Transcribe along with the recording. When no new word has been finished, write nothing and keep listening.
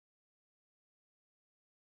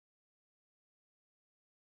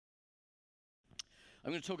I'm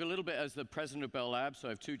going to talk a little bit as the president of Bell Labs, so I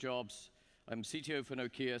have two jobs. I'm CTO for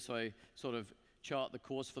Nokia, so I sort of chart the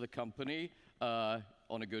course for the company on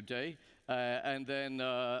a good day. And then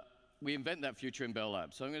we invent that future in Bell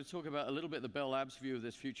Labs. So I'm going to talk about a little bit the Bell Labs view of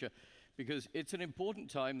this future, because it's an important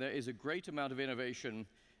time. There is a great amount of innovation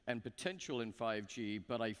and potential in 5G,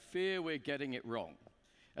 but I fear we're getting it wrong.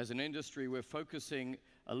 As an industry, we're focusing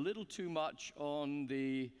a little too much on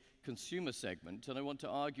the consumer segment, and I want to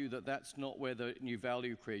argue that that's not where the new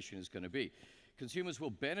value creation is going to be. Consumers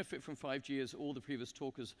will benefit from 5G, as all the previous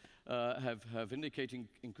talkers have indicated,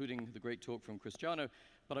 including the great talk from Cristiano,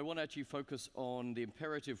 but I want to actually focus on the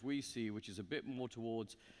imperative we see, which is a bit more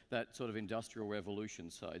towards that sort of industrial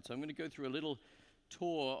revolution side. So I'm going to go through a little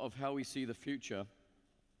tour of how we see the future,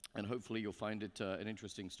 and hopefully you'll find it an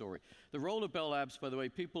interesting story. The role of Bell Labs, by the way,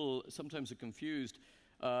 people sometimes are confused.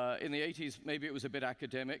 In the 80s, maybe it was a bit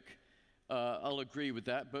academic. I'll agree with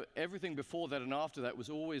that. But everything before that and after that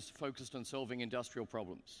was always focused on solving industrial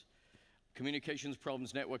problems. Communications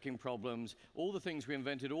problems, networking problems, all the things we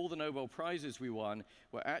invented, all the Nobel Prizes we won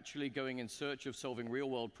were actually going in search of solving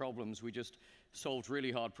real-world problems. We just solved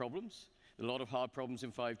really hard problems. A lot of hard problems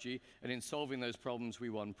in 5G, and in solving those problems, we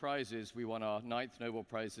won prizes. We won our 9th Nobel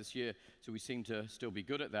Prize this year, so we seem to still be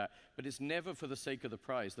good at that. But it's never for the sake of the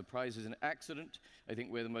prize. The prize is an accident. I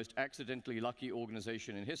think we're the most accidentally lucky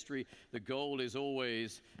organization in history. The goal is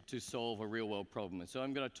always to solve a real-world problem. And so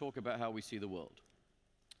I'm going to talk about how we see the world.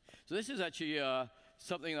 So this is actually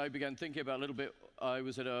something I began thinking about a little bit. I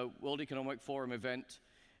was at a World Economic Forum event,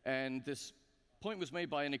 and this point was made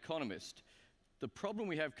by an economist. The problem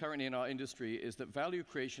we have currently in our industry is that value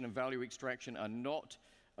creation and value extraction are not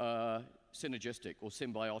synergistic or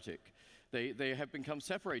symbiotic. They have become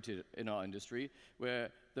separated in our industry, where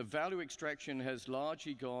the value extraction has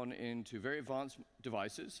largely gone into very advanced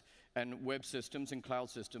devices and web systems and cloud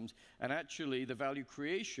systems, and actually the value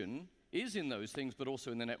creation is in those things, but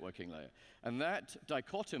also in the networking layer. And that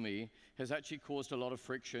dichotomy has actually caused a lot of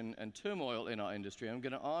friction and turmoil in our industry. I'm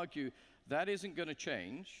going to argue that isn't going to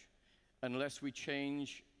change unless we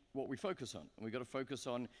change what we focus on. And we've got to focus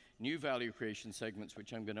on new value creation segments,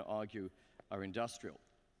 which I'm going to argue are industrial.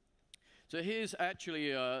 So here's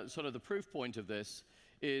actually sort of the proof point of this,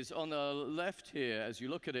 is on the left here, as you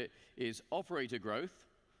look at it, is operator growth.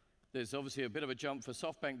 There's obviously a bit of a jump for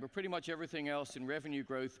SoftBank, but pretty much everything else in revenue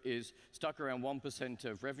growth is stuck around 1%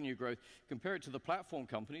 of revenue growth. Compare it to the platform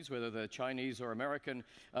companies, whether they're Chinese or American,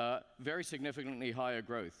 very significantly higher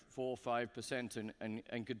growth, 4 or 5%,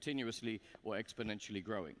 and continuously or exponentially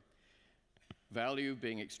growing. Value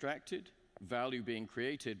being extracted, value being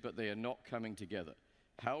created, but they are not coming together.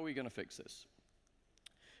 How are we going to fix this?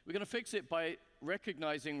 We're going to fix it by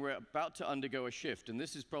recognizing we're about to undergo a shift, and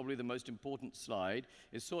this is probably the most important slide.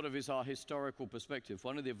 It sort of is our historical perspective.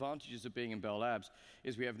 One of the advantages of being in Bell Labs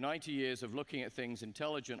is we have 90 years of looking at things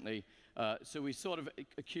intelligently, so we sort of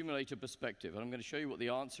accumulate a perspective. And I'm going to show you what the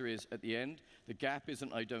answer is at the end. The gap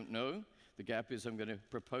isn't I don't know. The gap is I'm going to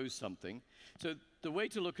propose something. So the way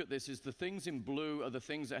to look at this is the things in blue are the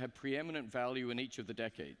things that have preeminent value in each of the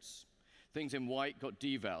decades. Things in white got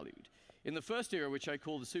devalued. In the first era, which I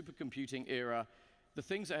call the supercomputing era, the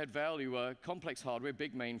things that had value were complex hardware,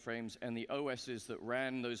 big mainframes, and the OSs that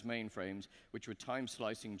ran those mainframes, which were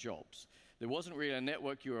time-slicing jobs. There wasn't really a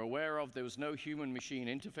network you were aware of. There was no human-machine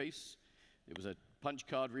interface. It was a punch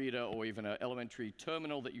card reader or even an elementary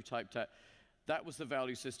terminal that you typed at. That was the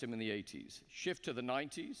value system in the 80s. Shift to the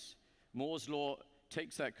 90s. Moore's law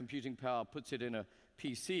takes that computing power, puts it in a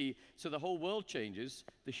PC, so the whole world changes.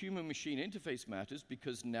 The human-machine interface matters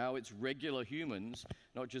because now it's regular humans,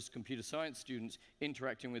 not just computer science students,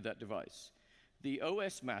 interacting with that device. The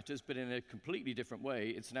OS matters, but in a completely different way.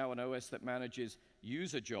 It's now an OS that manages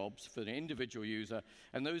user jobs for the individual user,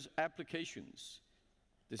 and those applications,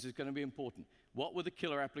 this is going to be important. What were the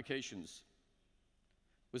killer applications?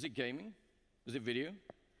 Was it gaming? Was it video?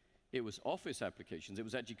 It was Office applications. It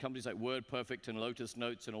was actually companies like WordPerfect and Lotus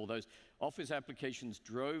Notes and all those. Office applications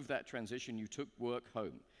drove that transition. You took work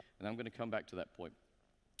home. And I'm going to come back to that point.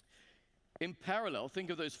 In parallel, think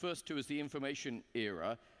of those first two as the information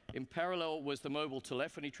era. In parallel was the mobile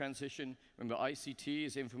telephony transition. Remember, ICT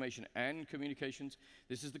is information and communications.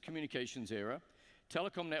 This is the communications era.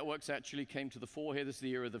 Telecom networks actually came to the fore here. This is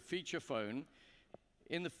the era of the feature phone.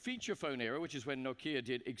 In the feature phone era, which is when Nokia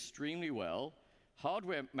did extremely well,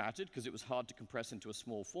 hardware mattered because it was hard to compress into a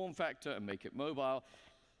small form factor and make it mobile.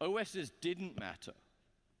 OSs didn't matter.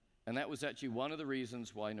 And that was actually one of the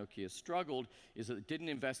reasons why Nokia struggled, is that it didn't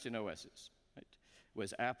invest in OSs. Right?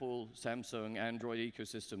 Whereas Apple, Samsung, Android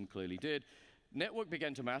ecosystem clearly did. network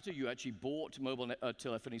began to matter. You actually bought mobile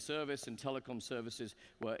telephony service, and telecom services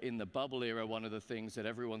were, in the bubble era, one of the things that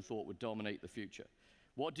everyone thought would dominate the future.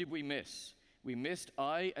 What did we miss? We missed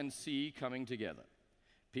I and C coming together.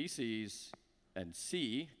 PCs and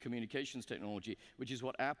C, communications technology, which is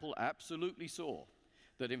what Apple absolutely saw,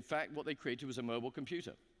 that in fact what they created was a mobile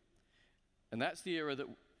computer. And that's the era that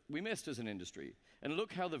we missed as an industry. And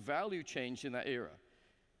look how the value changed in that era.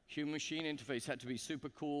 Human-machine interface had to be super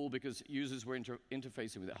cool because users were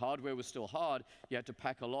interfacing with it. Hardware was still hard. You had to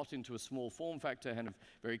pack a lot into a small form factor and have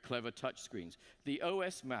very clever touch screens. The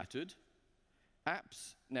OS mattered.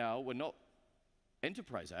 Apps now were not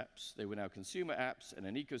enterprise apps. They were now consumer apps and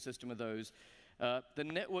an ecosystem of those. The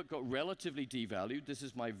network got relatively devalued. This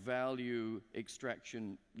is my value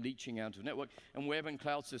extraction leaching out of network. And web and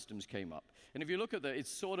cloud systems came up. And if you look at that,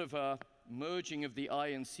 it's sort of a merging of the I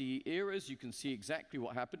and C eras. You can see exactly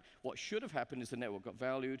what happened. What should have happened is the network got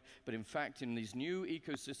valued. But in fact, in these new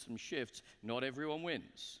ecosystem shifts, not everyone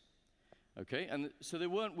wins. Okay? And so there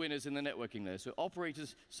weren't winners in the networking there. So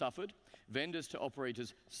operators suffered. Vendors to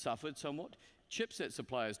operators suffered somewhat. Chipset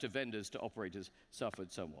suppliers to vendors to operators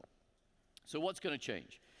suffered somewhat. So what's going to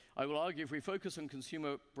change? I will argue if we focus on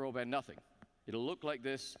consumer broadband, nothing. It'll look like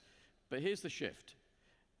this, but here's the shift.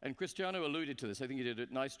 And Cristiano alluded to this. I think he did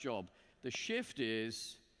a nice job. The shift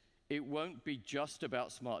is it won't be just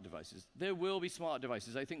about smart devices. There will be smart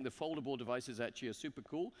devices. I think the foldable devices actually are super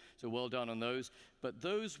cool, so well done on those. But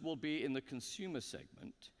those will be in the consumer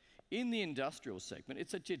segment. In the industrial segment,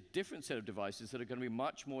 it's a different set of devices that are going to be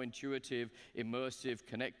much more intuitive, immersive,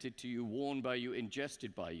 connected to you, worn by you,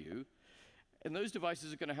 ingested by you. And those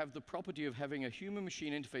devices are going to have the property of having a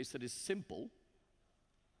human-machine interface that is simple.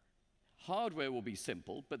 Hardware will be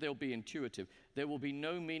simple, but they'll be intuitive. There will be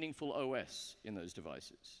no meaningful OS in those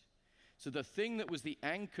devices. So the thing that was the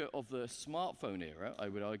anchor of the smartphone era, I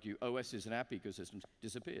would argue OSs and app ecosystems,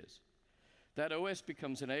 disappears. That OS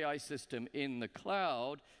becomes an AI system in the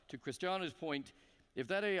cloud. To Cristiano's point, if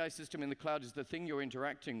that AI system in the cloud is the thing you're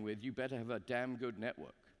interacting with, you better have a damn good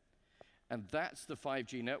network. And that's the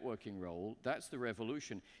 5G networking role. That's the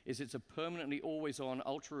revolution, is it's a permanently always-on,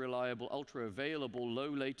 ultra-reliable, ultra-available,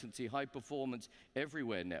 low-latency, high-performance,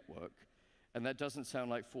 everywhere network. And that doesn't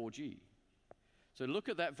sound like 4G. So look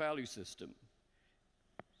at that value system.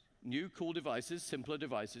 New cool devices, simpler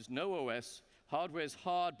devices, no OS. Hardware's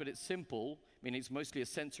hard, but it's simple, meaning it's mostly a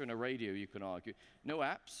sensor and a radio, you can argue. No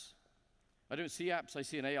apps. I don't see apps, I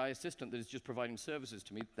see an AI assistant that is just providing services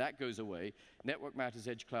to me. That goes away. Network matters,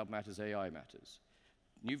 edge cloud matters, AI matters.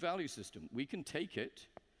 New value system. We can take it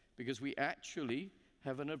because we actually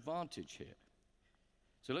have an advantage here.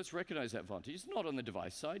 So let's recognize that advantage. It's not on the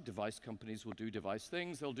device side. Device companies will do device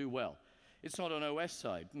things, they'll do well. It's not on OS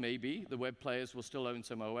side. Maybe the web players will still own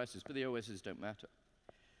some OSs, but the OSs don't matter.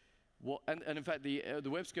 And in fact, the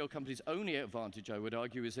web scale company's only advantage, I would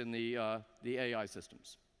argue, is in the AI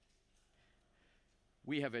systems.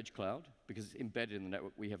 We have edge cloud, because it's embedded in the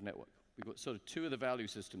network, we have network. We've got sort of two of the value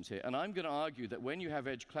systems here. And I'm going to argue that when you have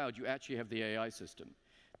edge cloud, you actually have the AI system,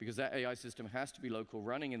 because that AI system has to be local,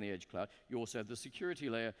 running in the edge cloud. You also have the security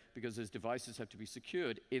layer, because those devices have to be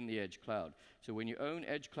secured in the edge cloud. So when you own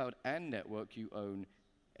edge cloud and network, you own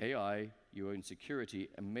AI, you own security,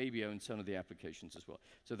 and maybe own some of the applications as well.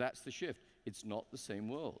 So that's the shift. It's not the same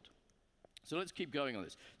world. So let's keep going on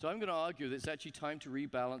this. So I'm going to argue that it's actually time to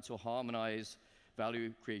rebalance or harmonize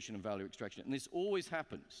value creation and value extraction. And this always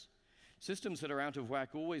happens. Systems that are out of whack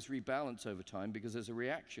always rebalance over time because there's a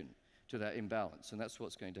reaction to that imbalance, and that's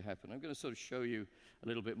what's going to happen. I'm going to sort of show you a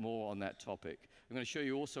little bit more on that topic. I'm going to show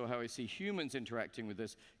you also how I see humans interacting with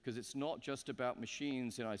this, because it's not just about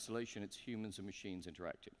machines in isolation, it's humans and machines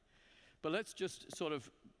interacting. But let's just sort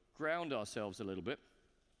of ground ourselves a little bit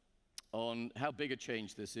on how big a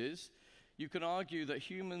change this is. You can argue that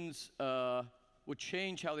humans would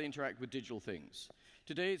change how they interact with digital things.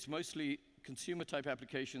 Today, it's mostly consumer-type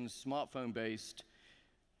applications, smartphone-based,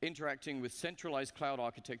 interacting with centralized cloud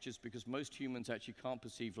architectures, because most humans actually can't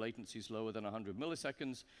perceive latencies lower than 100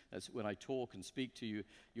 milliseconds. That's when I talk and speak to you,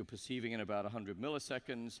 you're perceiving in about 100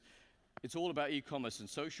 milliseconds. It's all about e-commerce and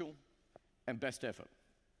social and best effort.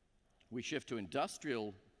 We shift to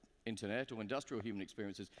industrial internet or industrial human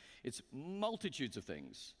experiences. It's multitudes of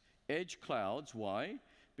things. Edge clouds, why?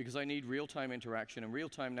 Because I need real-time interaction, and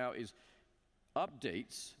real-time now is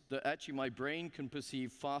updates that actually my brain can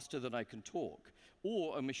perceive faster than I can talk.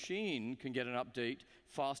 Or a machine can get an update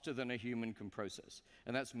faster than a human can process.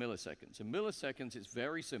 And that's milliseconds. In milliseconds, it's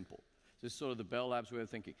very simple. This is sort of the Bell Labs way of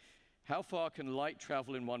thinking. How far can light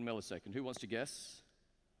travel in 1 millisecond? Who wants to guess?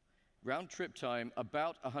 Round trip time,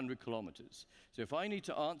 about 100 kilometers. So if I need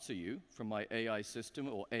to answer you from my AI system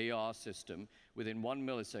or AR system within 1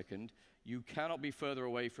 millisecond, you cannot be further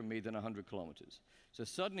away from me than 100 kilometers. So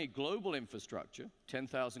suddenly global infrastructure,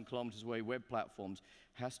 10,000 kilometers away, web platforms,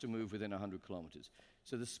 has to move within 100 kilometers.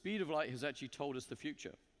 So the speed of light has actually told us the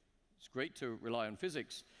future. It's great to rely on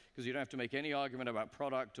physics, because you don't have to make any argument about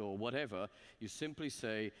product or whatever. You simply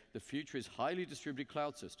say the future is highly distributed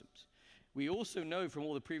cloud systems. We also know from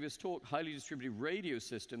all the previous talk, highly distributed radio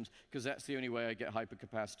systems, because that's the only way I get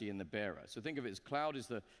hypercapacity in the bearer. So think of it as cloud is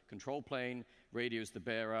the control plane, radio is the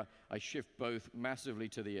bearer. I shift both massively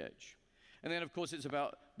to the edge. And then, of course, it's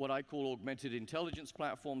about what I call augmented intelligence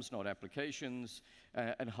platforms, not applications,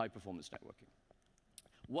 and high-performance networking.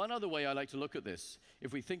 One other way I like to look at this,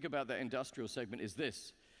 if we think about that industrial segment, is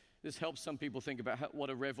this. This helps some people think about what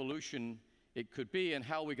a revolution it could be and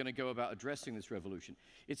how we're going to go about addressing this revolution.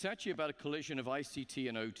 It's actually about a collision of ICT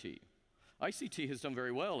and OT. ICT has done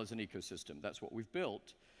very well as an ecosystem. That's what we've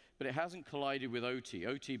built. But it hasn't collided with OT,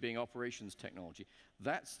 OT being operations technology.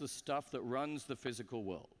 That's the stuff that runs the physical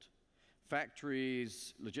world.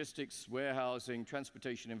 Factories, logistics, warehousing,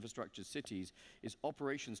 transportation infrastructure, cities is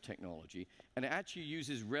operations technology, and it actually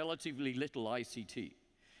uses relatively little ICT.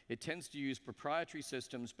 It tends to use proprietary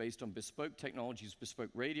systems based on bespoke technologies, bespoke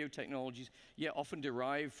radio technologies, yet often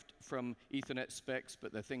derived from Ethernet specs,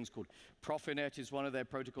 but they're things called Profinet is one of their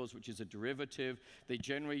protocols, which is a derivative. They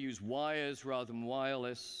generally use wires rather than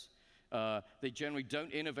wireless. They generally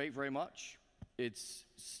don't innovate very much. It's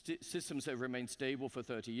systems that have remained stable for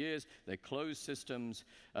 30 years. They're closed systems,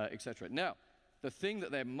 et cetera. Now, the thing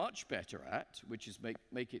that they're much better at, which is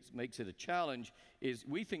makes it a challenge, is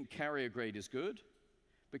we think carrier grade is good,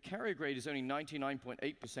 but carrier grade is only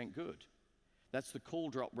 99.8% good. That's the call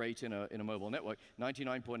drop rate in a mobile network.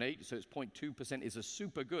 99.8, so it's 0.2% is a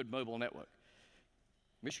super good mobile network.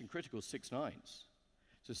 Mission critical is 6 nines.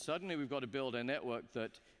 So suddenly we've got to build a network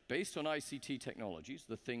that, based on ICT technologies,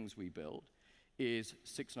 the things we build, is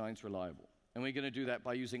 6 nines reliable. And we're going to do that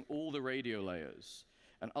by using all the radio layers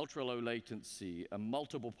and ultra-low latency and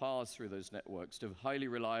multiple paths through those networks to highly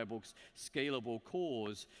reliable, scalable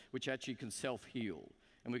cores which actually can self-heal.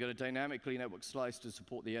 And we're going to dynamically network slice to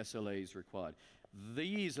support the SLAs required.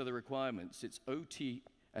 These are the requirements. It's OT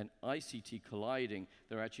and ICT colliding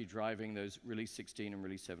that are actually driving those Release 16 and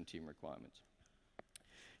Release 17 requirements.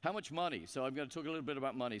 How much money? So I'm going to talk a little bit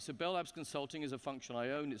about money. So Bell Labs Consulting is a function I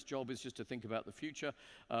own. Its job is just to think about the future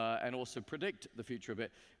and also predict the future a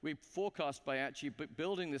bit. We forecast by actually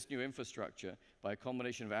building this new infrastructure by a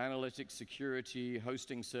combination of analytics, security,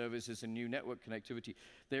 hosting services, and new network connectivity.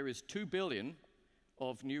 There is $2 billion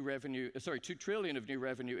of new revenue, sorry, $2 trillion of new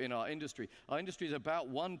revenue in our industry. Our industry is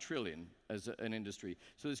about $1 trillion as an industry.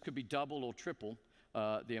 So this could be double or triple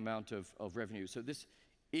the amount of revenue. So this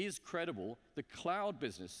is credible. The cloud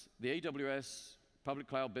business, the AWS, public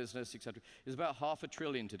cloud business, et cetera, is about $500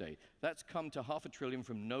 billion today. That's come to $500 billion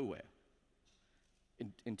from nowhere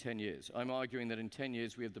in 10 years. I'm arguing that in 10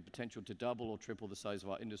 years we have the potential to double or triple the size of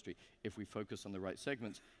our industry if we focus on the right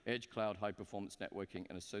segments: edge, cloud, high-performance networking,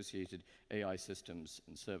 and associated AI systems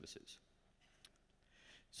and services.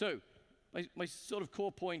 So my sort of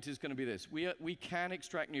core point is going to be this. We can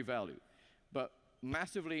extract new value, but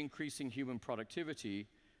massively increasing human productivity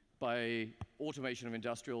by automation of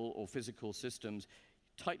industrial or physical systems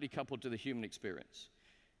tightly coupled to the human experience.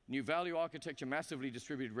 New value architecture, massively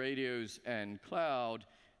distributed radios and cloud,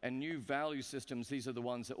 and new value systems, these are the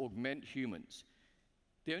ones that augment humans.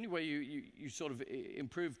 The only way you sort of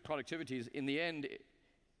improve productivity is, in the end,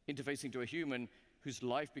 interfacing to a human whose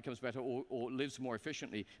life becomes better or lives more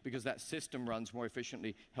efficiently because that system runs more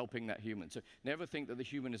efficiently, helping that human. So never think that the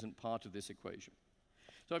human isn't part of this equation.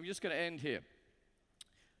 So I'm just going to end here.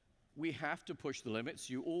 We have to push the limits.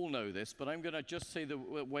 You all know this, but I'm going to just say the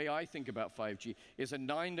way I think about 5G is a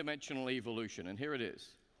 9-dimensional evolution, and here it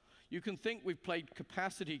is. You can think we've played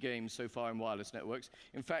capacity games so far in wireless networks.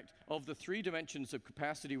 In fact, of the 3 dimensions of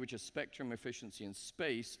capacity, which are spectrum, efficiency, and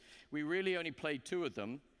space, we really only played 2 of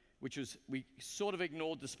them, which was we sort of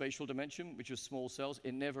ignored the spatial dimension, which was small cells.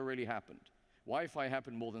 It never really happened. Wi-Fi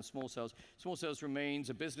happened more than small cells. Small cells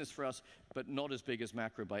remains a business for us, but not as big as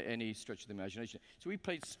macro by any stretch of the imagination. So we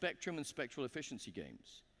played spectrum and spectral efficiency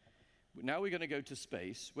games. Now we're going to go to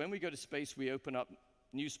space. When we go to space, we open up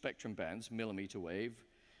new spectrum bands, millimeter wave.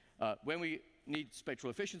 When we need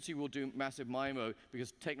spectral efficiency, we'll do massive MIMO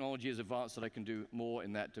because technology is advanced that I can do more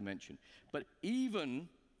in that dimension. But even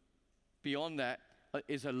beyond that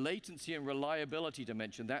is a latency and reliability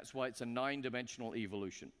dimension. That's why it's a 9-dimensional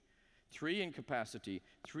evolution. 3 in capacity,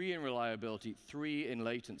 3 in reliability, 3 in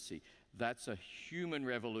latency. That's a human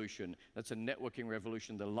revolution. That's a networking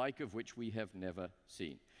revolution, the like of which we have never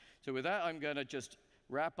seen. So with that, I'm going to just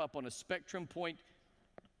wrap up on a spectrum point.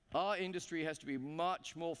 Our industry has to be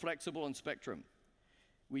much more flexible on spectrum.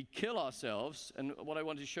 We kill ourselves, and what I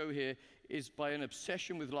want to show here is by an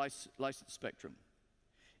obsession with licensed spectrum.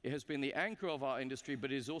 It has been the anchor of our industry,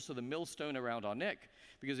 but it is also the millstone around our neck.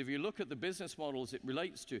 Because if you look at the business models it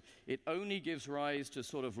relates to, it only gives rise to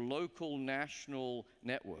sort of local national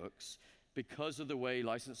networks because of the way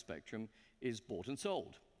licensed spectrum is bought and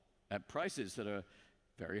sold at prices that are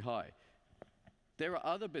very high. There are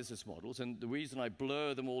other business models, and the reason I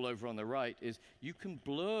blur them all over on the right is you can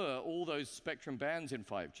blur all those spectrum bands in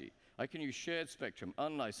 5G. I can use shared spectrum,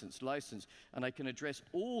 unlicensed, licensed, and I can address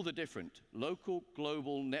all the different local,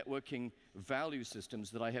 global networking value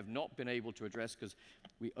systems that I have not been able to address because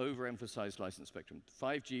we overemphasize licensed spectrum.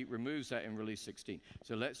 5G removes that in release 16.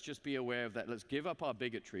 So let's just be aware of that. Let's give up our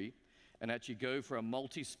bigotry and actually go for a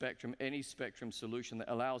multi-spectrum, any spectrum solution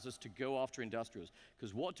that allows us to go after industrials.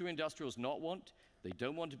 Because what do industrials not want? They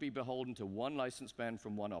don't want to be beholden to one license band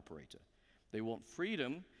from one operator. They want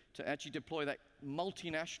freedom to actually deploy that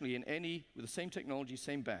multinationally in any, with the same technology,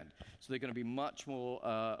 same band. So they're going to be much more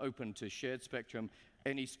open to shared spectrum,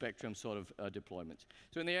 any spectrum sort of deployments.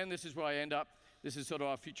 So in the end, this is where I end up. This is sort of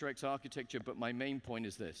our Future X architecture, but my main point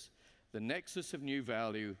is this. The nexus of new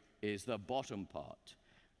value is the bottom part.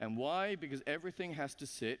 And why? Because everything has to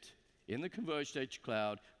sit in the converged edge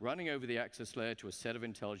cloud, running over the access layer to a set of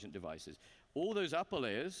intelligent devices. All those upper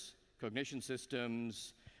layers, cognition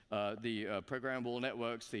systems, the programmable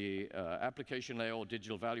networks, the application layer or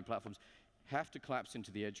digital value platforms, have to collapse into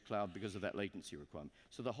the edge cloud because of that latency requirement.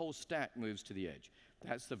 So the whole stack moves to the edge.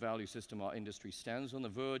 That's the value system our industry stands on the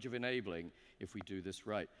verge of enabling if we do this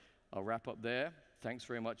right. I'll wrap up there. Thanks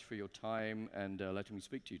very much for your time and letting me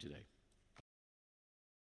speak to you today.